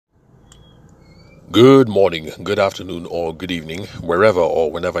Good morning, good afternoon, or good evening, wherever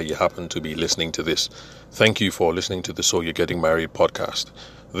or whenever you happen to be listening to this. Thank you for listening to the So You're Getting Married podcast.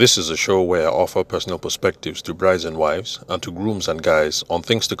 This is a show where I offer personal perspectives to brides and wives and to grooms and guys on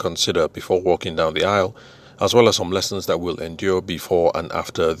things to consider before walking down the aisle, as well as some lessons that will endure before and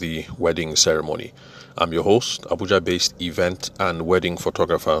after the wedding ceremony. I'm your host, Abuja-based event and wedding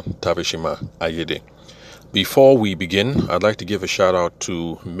photographer Tavishima Ayede. Before we begin, I'd like to give a shout out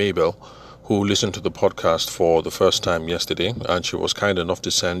to Mabel, who listened to the podcast for the first time yesterday, and she was kind enough to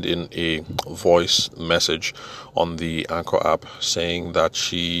send in a voice message on the Anchor app saying that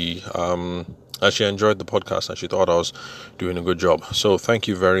she enjoyed the podcast and she thought I was doing a good job. So thank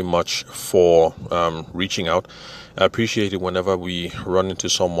you very much for reaching out. I appreciate it whenever we run into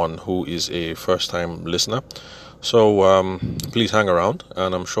someone who is a first-time listener. So please hang around,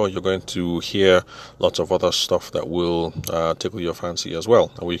 and I'm sure you're going to hear lots of other stuff that will tickle your fancy as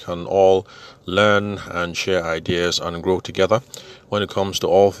well. And we can all learn and share ideas and grow together when it comes to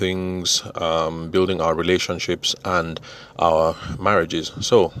all things building our relationships and our marriages.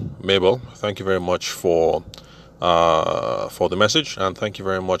 So, Mabel, thank you very much for the message, and thank you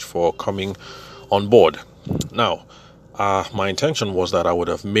very much for coming on board. Now, my intention was that I would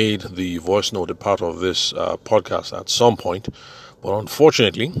have made the voice note a part of this podcast at some point, but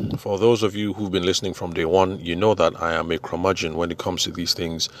unfortunately, for those of you who've been listening from day one, you know that I am a curmudgeon when it comes to these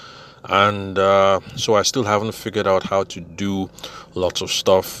things, and so I still haven't figured out how to do lots of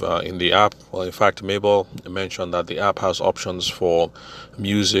stuff in the app. Well, in fact, Mabel mentioned that the app has options for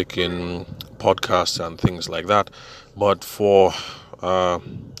music in podcasts and things like that, but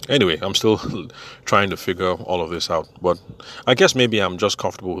anyway, I'm still trying to figure all of this out. But I guess maybe I'm just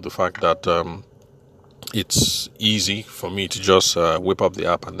comfortable with the fact that it's easy for me to just whip up the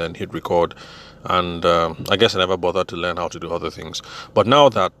app and then hit record. And I guess I never bothered to learn how to do other things. But now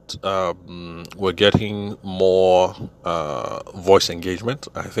that we're getting more voice engagement,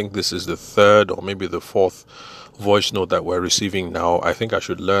 I think this is the third or maybe the fourth voice note that we're receiving now. I think I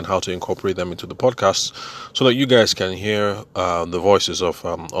should learn how to incorporate them into the podcast so that you guys can hear the voices of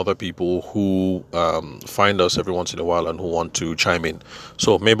other people who find us every once in a while and who want to chime in.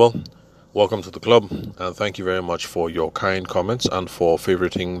 So, Mabel, welcome to the club, and thank you very much for your kind comments and for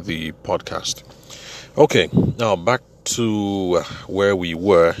favoriting the podcast. Okay, now back to where we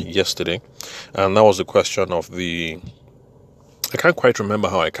were yesterday, and that was the question of I can't quite remember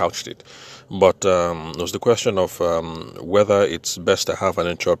how I couched it, but it was the question of whether it's best to have an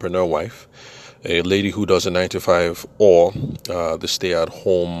entrepreneur wife, a lady who does a 9 to 5, or the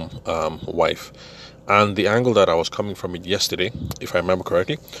stay-at-home wife. And the angle that I was coming from it yesterday, if I remember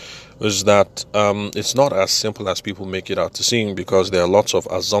correctly, was that it's not as simple as people make it out to seem, because there are lots of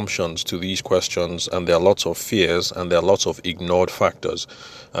assumptions to these questions, and there are lots of fears, and there are lots of ignored factors.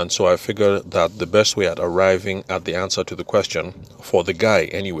 And so I figured that the best way at arriving at the answer to the question, for the guy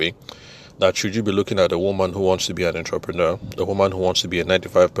anyway, that should you be looking at a woman who wants to be an entrepreneur, a woman who wants to be a 9 to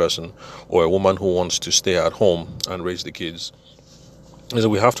 5 person, or a woman who wants to stay at home and raise the kids, is that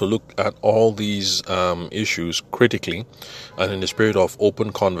we have to look at all these issues critically and in the spirit of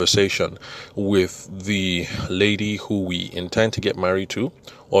open conversation with the lady who we intend to get married to,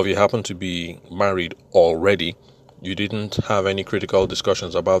 or if you happen to be married already, you didn't have any critical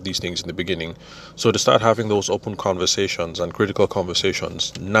discussions about these things in the beginning. So to start having those open conversations and critical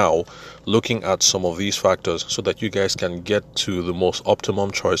conversations now, looking at some of these factors so that you guys can get to the most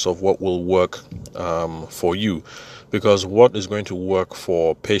optimum choice of what will work for you. Because what is going to work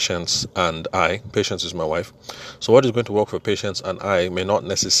for Patience and I, Patience is my wife, so what is going to work for Patience and I may not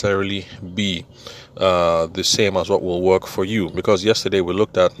necessarily be the same as what will work for you. Because yesterday we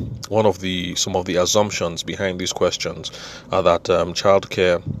looked at some of the assumptions behind these questions are that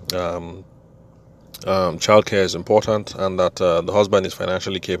childcare is important, and that the husband is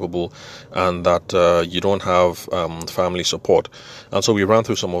financially capable, and that you don't have family support. And so we ran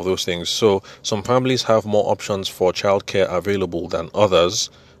through some of those things. So some families have more options for childcare available than others.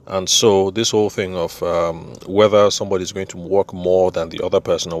 And so this whole thing of whether somebody is going to work more than the other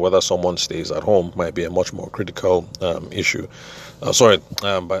person, or whether someone stays at home, might be a much more critical issue.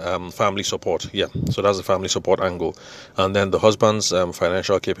 Family support. Yeah, so that's the family support angle. And then the husband's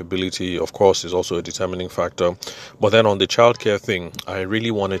financial capability, of course, is also a determining factor. But then on the childcare thing, I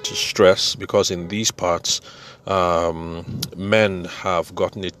really wanted to stress, because in these parts, men have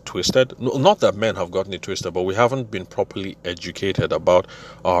gotten it twisted. Not that men have gotten it twisted, but we haven't been properly educated about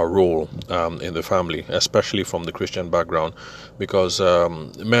our role in the family, especially from the Christian background, because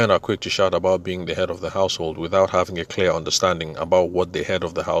men are quick to shout about being the head of the household without having a clear understanding about what the head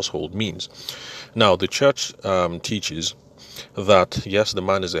of the household means. Now, the church teaches that yes, the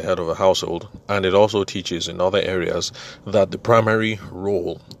man is the head of a household, and it also teaches in other areas that the primary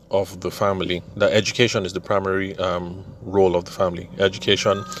role of the family, that education is the primary role of the family,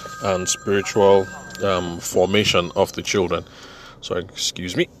 education and spiritual formation of the children. Sorry,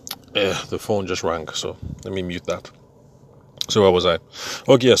 excuse me. The phone just rang, so let me mute that. So where was I?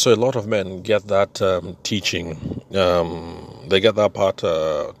 Okay, yeah, so a lot of men get that teaching, they get that part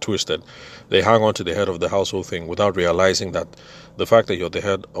twisted. They hang on to the head of the household thing without realizing that the fact that you're the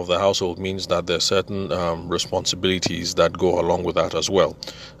head of the household means that there's certain responsibilities that go along with that as well.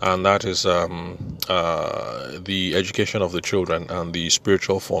 And that is the education of the children and the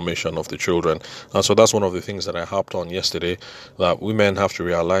spiritual formation of the children. And so that's one of the things that I harped on yesterday, that women have to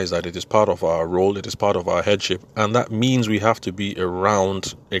realize that it is part of our role, it is part of our headship, and that means we have to be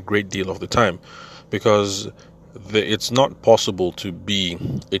around a great deal of the time, because it's not possible to be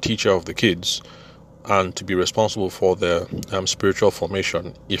a teacher of the kids and to be responsible for their spiritual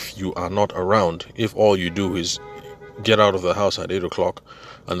formation if you are not around. If all you do is get out of the house at 8 o'clock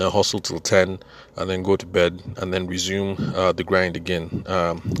and then hustle till 10 and then go to bed and then resume the grind again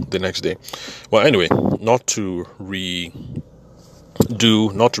the next day. Well, anyway, not to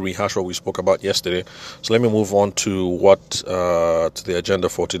rehash what we spoke about yesterday. So let me move on to to the agenda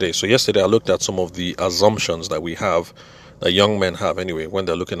for today. So yesterday I looked at some of the assumptions that we have, that young men have anyway, when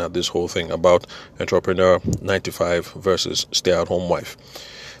they're looking at this whole thing about entrepreneur 9 to 5 versus stay-at-home wife.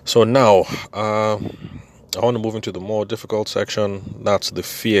 So now I want to move into the more difficult section. That's the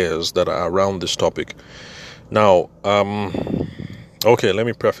fears that are around this topic. Now, okay, let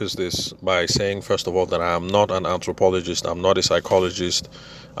me preface this by saying, first of all, that I am not an anthropologist, I'm not a psychologist,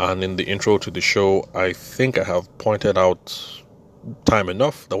 and in the intro to the show, I think I have pointed out time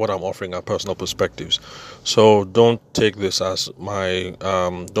enough that what I'm offering are personal perspectives. So don't take this as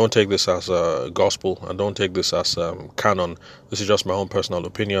don't take this as a gospel, and don't take this as canon. This is just my own personal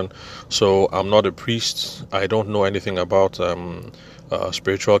opinion. So I'm not a priest. I don't know anything about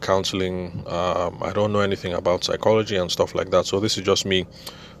spiritual counseling. I don't know anything about psychology and stuff like that. So this is just me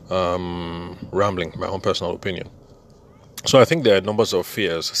rambling, my own personal opinion. So I think there are numbers of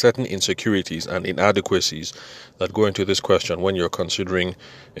fears, certain insecurities and inadequacies that go into this question when you're considering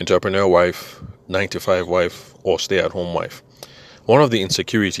entrepreneur wife, 9 to 5 wife, or stay-at-home wife. One of the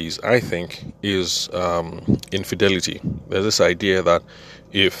insecurities, I think, is infidelity. There's this idea that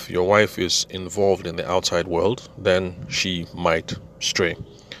if your wife is involved in the outside world, then she might stray.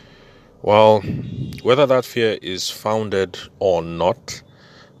 Well, whether that fear is founded or not,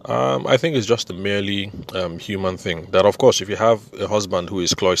 I think it's just a merely human thing. That, of course, if you have a husband who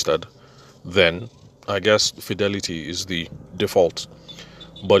is cloistered, then I guess fidelity is the default.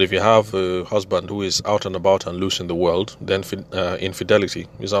 But if you have a husband who is out and about and loose in the world, then infidelity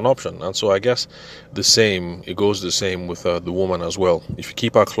is an option. And so I guess it goes the same with the woman as well. If you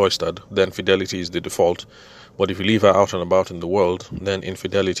keep her cloistered, then fidelity is the default. But if you leave her out and about in the world, then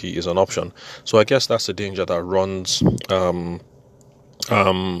infidelity is an option. So I guess that's the danger that runs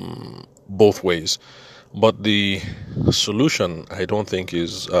both ways. But the solution, I don't think,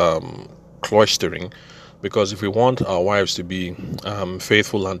 is cloistering, because if we want our wives to be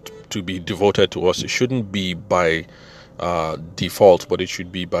faithful and to be devoted to us, it shouldn't be by default, but it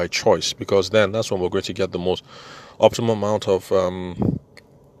should be by choice, because then that's when we're going to get the most optimum amount of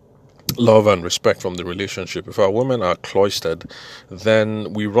love and respect from the relationship. If our women are cloistered,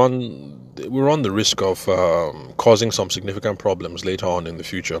 then we run the risk of causing some significant problems later on in the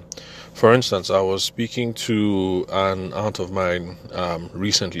future. For instance, I was speaking to an aunt of mine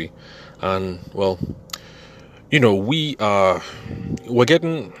recently, and well, we're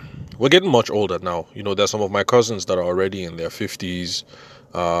getting much older now. There's some of my cousins that are already in their 50s.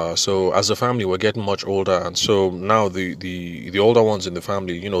 So as a family, we're getting much older, and so now the older ones in the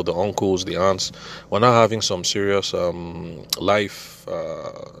family, the uncles, the aunts, we're now having some serious life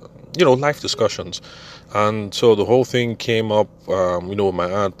discussions. And so the whole thing came up, with my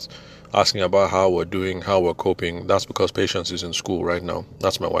aunt asking about how we're doing, how we're coping. That's because Patience is in school right now.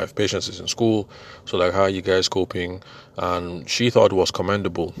 That's my wife. Patience is in school. So like, how are you guys coping? And she thought it was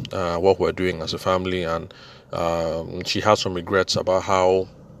commendable what we're doing as a family, and she had some regrets about how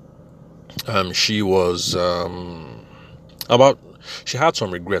she was she had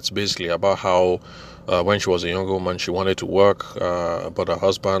some regrets basically about how when she was a younger woman she wanted to work, but her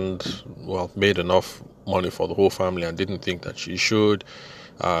husband made enough money for the whole family and didn't think that she should,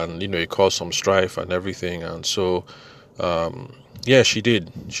 and it caused some strife and everything. And so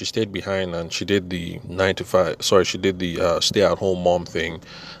she stayed behind, and she did the 9 to 5 she did the stay-at-home mom thing,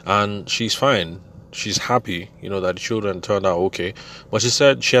 and she's fine. she's happy, that the children turned out okay. But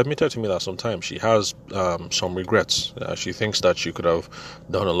she admitted to me that sometimes she has some regrets. She thinks that she could have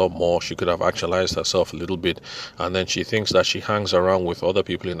done a lot more. She could have actualized herself a little bit. And then she thinks that she hangs around with other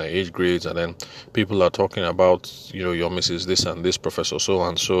people in her age grades, and then people are talking about, your Mrs. this and this, Professor so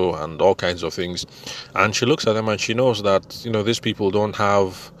and so, and all kinds of things. And she looks at them and she knows that, these people don't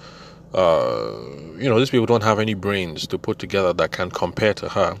have these people don't have any brains to put together that can compare to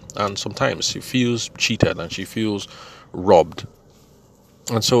her. And sometimes she feels cheated and she feels robbed.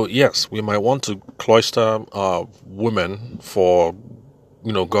 And so, yes, we might want to cloister women for,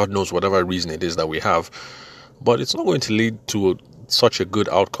 God knows whatever reason it is that we have. But it's not going to lead to such a good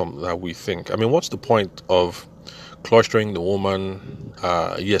outcome that we think. I mean, what's the point of cloistering the woman?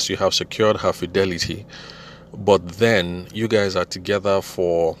 Yes, you have secured her fidelity. But then you guys are together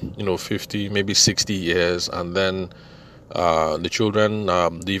for 50, maybe 60 years, and then the children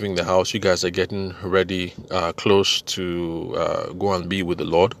leaving the house. You guys are getting ready, close to go and be with the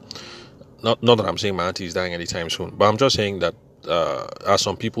Lord. Not that I'm saying my auntie is dying anytime soon, but I'm just saying that as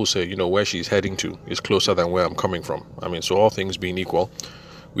some people say, where she's heading to is closer than where I'm coming from. I mean, so all things being equal,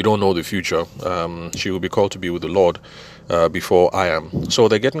 we don't know the future. She will be called to be with the Lord before I am. So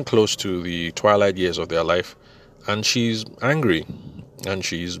they're getting close to the twilight years of their life, and she's angry and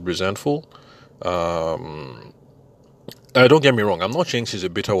she's resentful. Don't get me wrong, I'm not saying she's a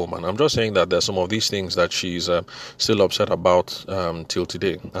bitter woman. I'm just saying that there's some of these things that she's still upset about till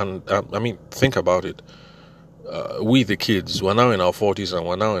today. And I mean, think about it. We, the kids, we're now in our 40s and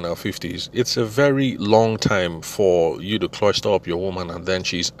we're now in our 50s. It's a very long time for you to cloister up your woman and then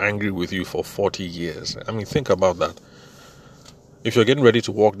she's angry with you for 40 years. I mean, think about that. If you're getting ready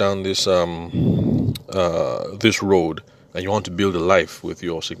to walk down this this road and you want to build a life with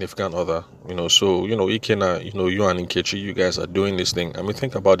your significant other, so, Ikena, you and Nkechi, you guys are doing this thing. I mean,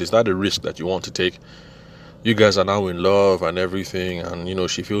 think about, is that a risk that you want to take? You guys are now in love and everything, and,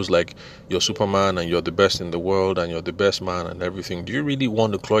 she feels like you're Superman and you're the best in the world and you're the best man and everything. Do you really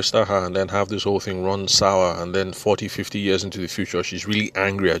want to cloister her and then have this whole thing run sour, and then 40, 50 years into the future, she's really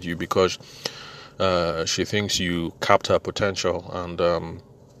angry at you because she thinks you capped her potential and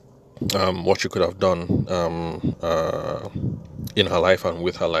what she could have done in her life and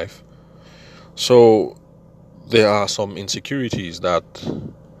with her life? So there are some insecurities that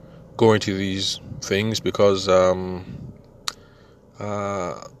go into these things because women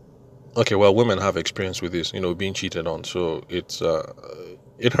have experience with this, being cheated on, so it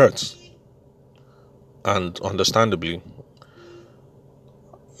hurts. And understandably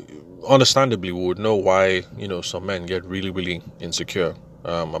we would know why some men get really, really insecure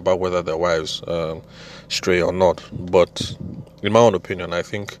about whether their wives stray or not. But in my own opinion, I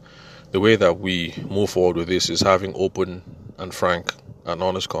think the way that we move forward with this is having open and frank and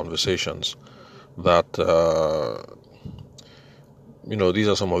honest conversations that these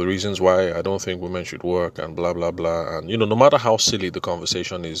are some of the reasons why I don't think women should work and blah blah blah. And no matter how silly the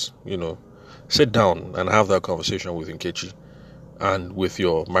conversation is, sit down and have that conversation with Nkechi and with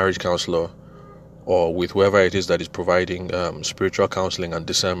your marriage counselor or with whoever it is that is providing spiritual counseling and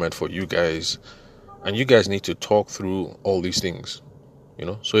discernment for you guys. And you guys need to talk through all these things,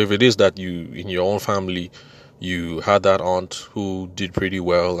 So if it is that you, in your own family, you had that aunt who did pretty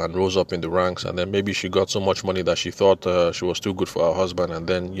well and rose up in the ranks, and then maybe she got so much money that she thought she was too good for her husband, and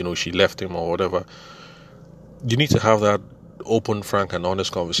then, she left him or whatever. You need to have that open, frank, and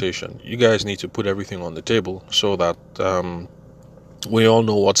honest conversation. You guys need to put everything on the table so that we all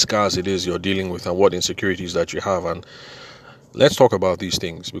know what scars it is you're dealing with and what insecurities that you have. And let's talk about these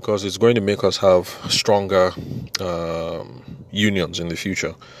things because it's going to make us have stronger unions in the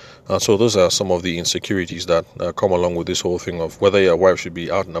future. So those are some of the insecurities that come along with this whole thing of whether your wife should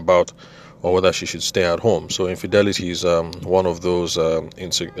be out and about or whether she should stay at home. So infidelity is one of those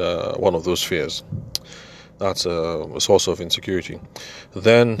fears. That's a source of insecurity.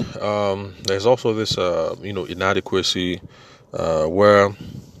 Then there's also this inadequacy where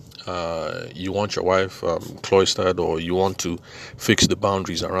you want your wife cloistered, or you want to fix the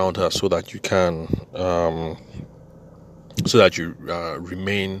boundaries around her so that you can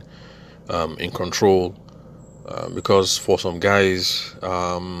remain in control, because for some guys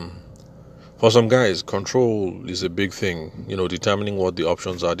control is a big thing, determining what the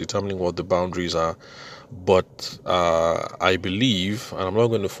options are, determining what the boundaries are. But I believe, and I'm not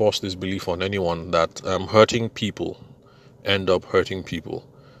going to force this belief on anyone, that hurting people end up hurting people.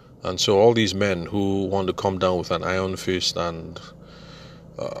 And so all these men who want to come down with an iron fist, and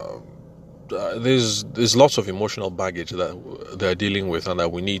there's lots of emotional baggage that they're dealing with and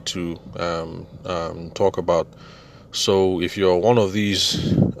that we need to talk about, So if you're one of these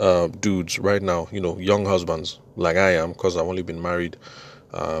dudes right now, young husbands like I am, because I've only been married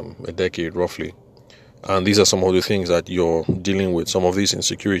a decade roughly, and these are some of the things that you're dealing with, some of these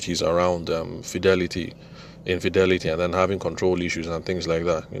insecurities around infidelity, and then having control issues and things like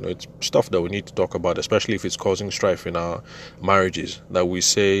that. It's stuff that we need to talk about, especially if it's causing strife in our marriages, that we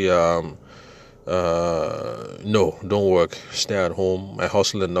say, no, don't work, stay at home, I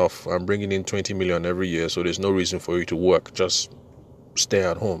hustle enough, I'm bringing in 20 million every year, so there's no reason for you to work, just stay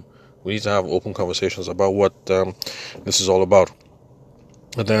at home. We need to have open conversations about what this is all about.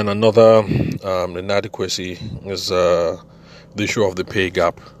 And then another inadequacy is the issue of the pay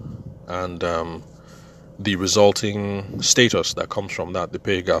gap and the resulting status that comes from that, the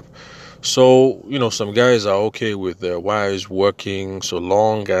pay gap. So, some guys are okay with their wives working so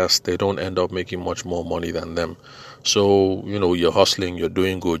long as they don't end up making much more money than them. So, you're hustling, you're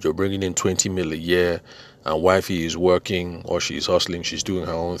doing good, you're bringing in 20 mil a year, and wifey is working or she's hustling, she's doing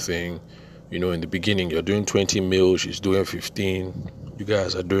her own thing. In the beginning, you're doing 20 mil, she's doing 15. You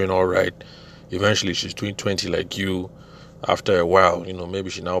guys are doing all right. Eventually, she's doing 20 like you. After a while, maybe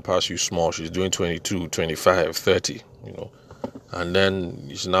she now pass you small. She's doing 22, 25, 30, And then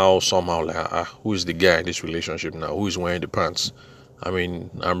it's now somehow like, who is the guy in this relationship now? Who is wearing the pants? I mean,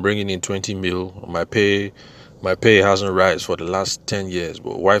 I'm bringing in 20 mil. My pay hasn't risen for the last 10 years,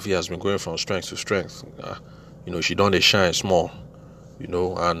 but wifey has been going from strength to strength. She done a shine small.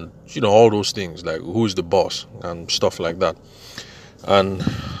 And all those things like who's the boss and stuff like that. And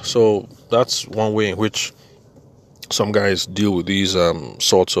so that's one way in which some guys deal with these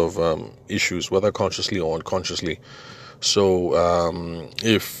sorts of issues, whether consciously or unconsciously. So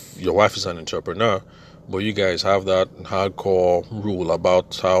if your wife is an entrepreneur, but you guys have that hardcore rule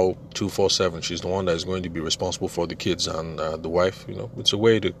about how 24/7 she's the one that is going to be responsible for the kids and the wife, it's a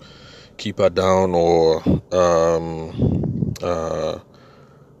way to keep her down or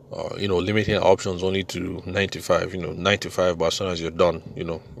limiting options only to 9 to 5, 9 to 5, but as soon as you're done,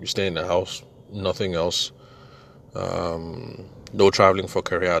 you stay in the house, nothing else, no traveling for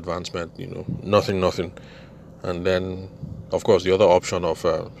career advancement, nothing. And then, of course, the other option of,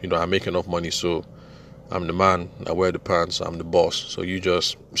 I make enough money, so I'm the man, I wear the pants, I'm the boss, so you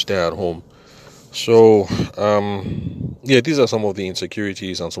just stay at home. So, these are some of the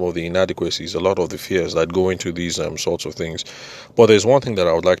insecurities and some of the inadequacies, a lot of the fears that go into these sorts of things. But there's one thing that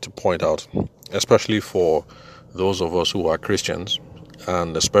I would like to point out, especially for those of us who are Christians,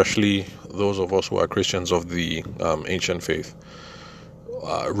 and especially those of us who are Christians of the ancient faith.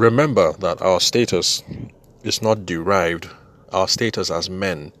 Remember that our status is not derived, our status as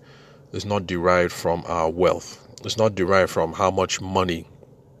men is not derived from our wealth. It's not derived from how much money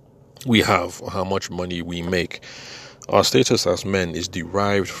we have or how much money we make. Our status as men is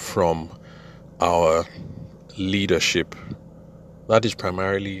derived from our leadership. That is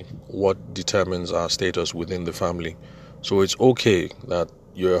primarily what determines our status within the family. So it's okay that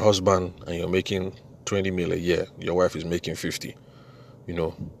you're a husband and you're making 20 mil a year, your wife is making 50.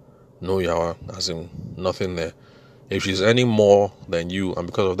 No yawa, as in nothing there. If she's earning more than you and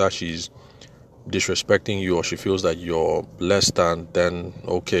because of that she's disrespecting you or she feels that you're less than, then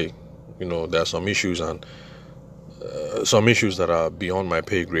okay, there are some issues and some issues that are beyond my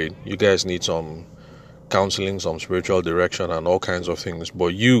pay grade. You guys need some counseling, some spiritual direction and all kinds of things,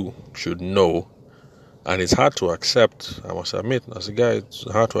 but you should know, and it's hard to accept, I must admit, as a guy it's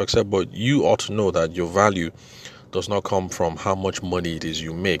hard to accept, but you ought to know that your value does not come from how much money it is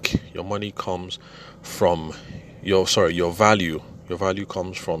you make. Your money comes from your value. Your value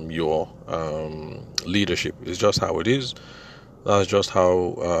comes from your leadership. It's just how it is. That's just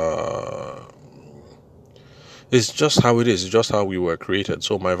how it's just how it is. It's just how we were created.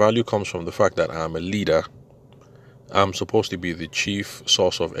 So my value comes from the fact that I'm a leader. I'm supposed to be the chief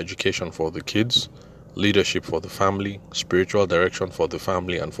source of education for the kids, leadership for the family, spiritual direction for the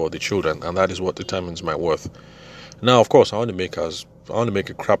family and for the children, and that is what determines my worth. Now, of course, I want to make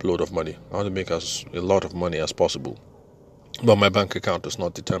a crap load of money. I want to make as a lot of money as possible. But my bank account does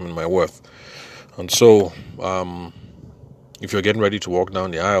not determine my worth. And so, if you're getting ready to walk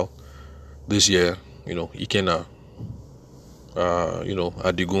down the aisle this year, Ikena,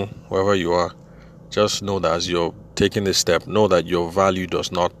 Adigun, wherever you are, just know that as you're taking this step, know that your value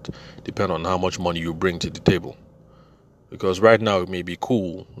does not depend on how much money you bring to the table. Because right now it may be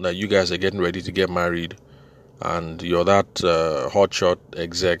cool that you guys are getting ready to get married and you're that hotshot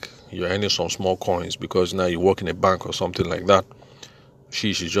exec, you're earning some small coins because now you work in a bank or something like that.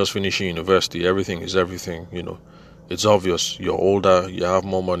 She's just finishing university, everything is everything, It's obvious, you're older, you have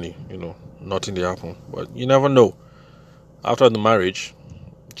more money, nothing will happen. But you never know. After the marriage,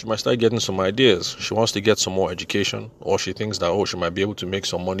 She might start getting some ideas. She wants to get some more education, or she thinks that, she might be able to make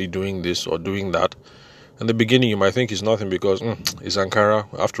some money doing this or doing that. In the beginning, you might think it's nothing because it's Ankara.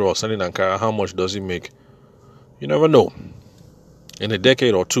 After all, sending Ankara, how much does it make? You never know. In a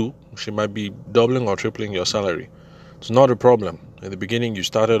decade or two, she might be doubling or tripling your salary. It's not a problem. In the beginning, you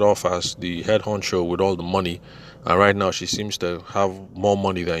started off as the head honcho with all the money, and right now she seems to have more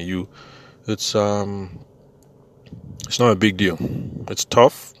money than you. It's not a big deal. It's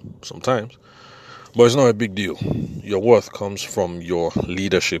tough sometimes, but it's not a big deal. Your worth comes from your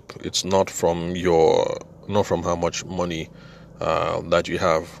leadership. It's not from how much money that you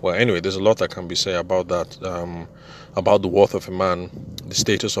have. Well, anyway, there's a lot that can be said about that, about the worth of a man, the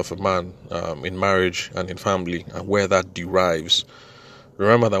status of a man in marriage and in family, and where that derives.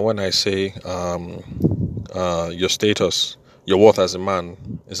 Remember that when I say your status, your worth as a man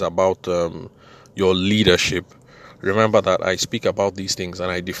is about your leadership, remember that I speak about these things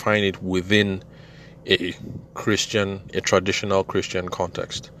and I define it within a traditional Christian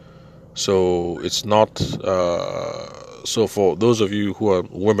context. So it's not, so for those of you who are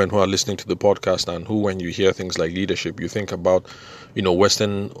women who are listening to the podcast and who, when you hear things like leadership, you think about,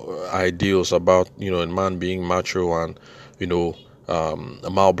 Western ideals about, a man being macho and, a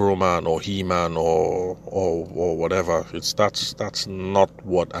Marlboro man or He-Man or whatever. That's not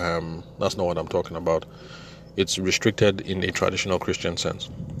what I'm talking about. It's restricted in a traditional Christian sense.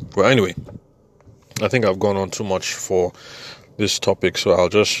 Well, anyway, I think I've gone on too much for this topic, so I'll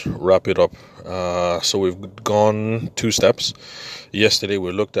just wrap it up. So we've gone 2 steps. Yesterday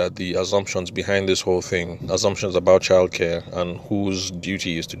we looked at the assumptions behind this whole thing, assumptions about childcare and whose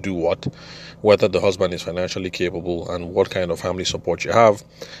duty is to do what, whether the husband is financially capable and what kind of family support you have,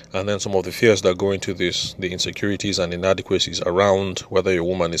 and then some of the fears that go into this, the insecurities and inadequacies around whether your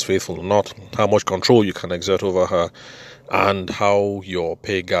woman is faithful or not, how much control you can exert over her, and how your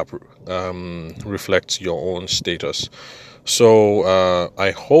pay gap reflects your own status. So I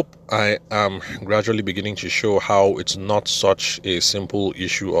hope I am gradually beginning to show how it's not such a simple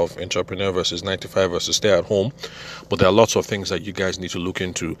issue of entrepreneur versus 9 to 5 versus stay at home, but there are lots of things that you guys need to look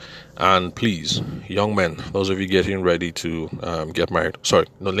into. And please, young men, those of you getting ready to get married,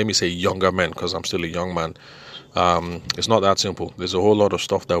 let me say younger men, because I'm still a young man. It's not that simple. There's a whole lot of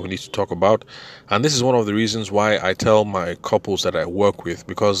stuff that we need to talk about, and this is one of the reasons why I tell my couples that I work with,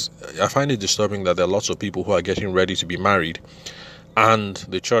 because I find it disturbing that there are lots of people who are getting ready to be married and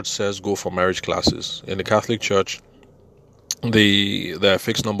the church says go for marriage classes. In the Catholic Church, there are a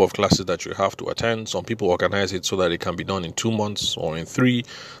fixed number of classes that you have to attend. Some people organize it so that it can be done in 2 months or in 3.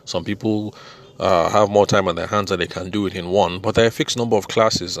 Some people have more time on their hands and they can do it in 1, but there are a fixed number of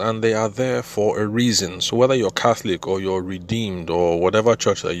classes and they are there for a reason. So whether you're Catholic or you're Redeemed or whatever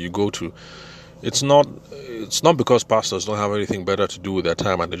church that you go to, it's not because pastors don't have anything better to do with their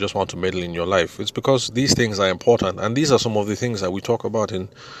time and they just want to meddle in your life. It's because these things are important, and these are some of the things that we talk about in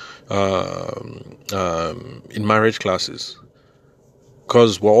marriage classes.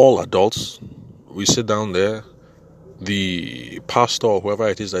 Because we're all adults, we sit down there. The pastor or whoever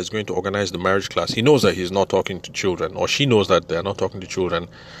it is that is going to organize the marriage class, he knows that he's not talking to children, or she knows that they're not talking to children.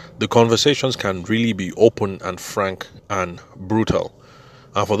 The conversations can really be open and frank and brutal.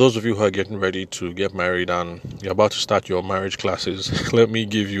 And for those of you who are getting ready to get married and you're about to start your marriage classes, let me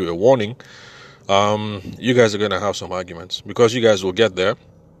give you a warning. You guys are going to have some arguments, because you guys will get there.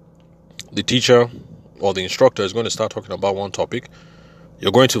 The teacher or the instructor is going to start talking about one topic.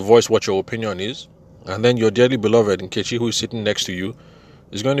 You're going to voice what your opinion is. And then your dearly beloved Nkechi, who is sitting next to you,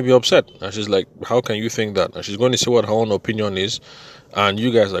 is going to be upset. And she's like, how can you think that? And she's going to say what her own opinion is. And you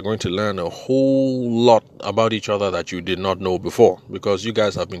guys are going to learn a whole lot about each other that you did not know before, because you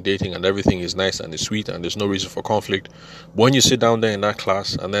guys have been dating and everything is nice and is sweet and there's no reason for conflict. But when you sit down there in that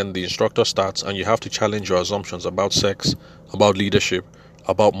class and then the instructor starts and you have to challenge your assumptions about sex, about leadership,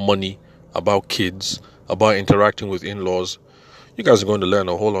 about money, about kids, about interacting with in-laws, you guys are going to learn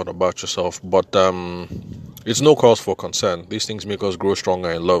a whole lot about yourself. But it's no cause for concern. These things make us grow stronger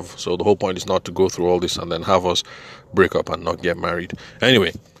in love. So the whole point is not to go through all this and then have us break up and not get married.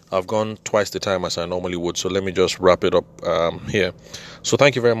 Anyway, I've gone twice the time as I normally would, so let me just wrap it up here. So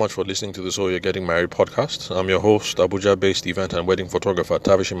thank you very much for listening to the So You're Getting Married podcast. I'm your host, Abuja-based event and wedding photographer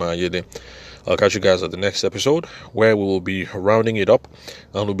Tavishima Ayede. I'll catch you guys at the next episode, where we will be rounding it up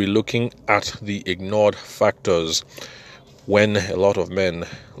and we'll be looking at the ignored factors when a lot of men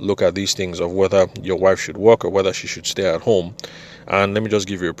look at these things of whether your wife should work or whether she should stay at home. And let me just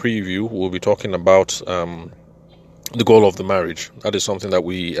give you a preview. We'll be talking about the goal of the marriage. That is something that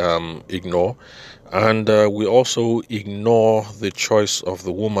we ignore. And we also ignore the choice of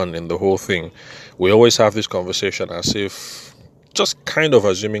the woman in the whole thing. We always have this conversation as if just kind of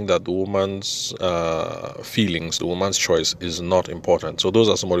assuming that the woman's feelings, the woman's choice is not important. So those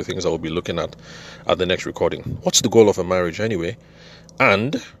are some of the things I will be looking at the next recording. What's the goal of a marriage anyway?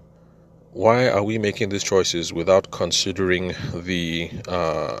 And why are we making these choices without considering the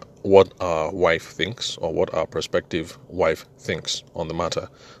what our wife thinks or what our prospective wife thinks on the matter?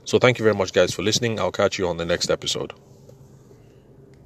 So thank you very much, guys, for listening. I'll catch you on the next episode.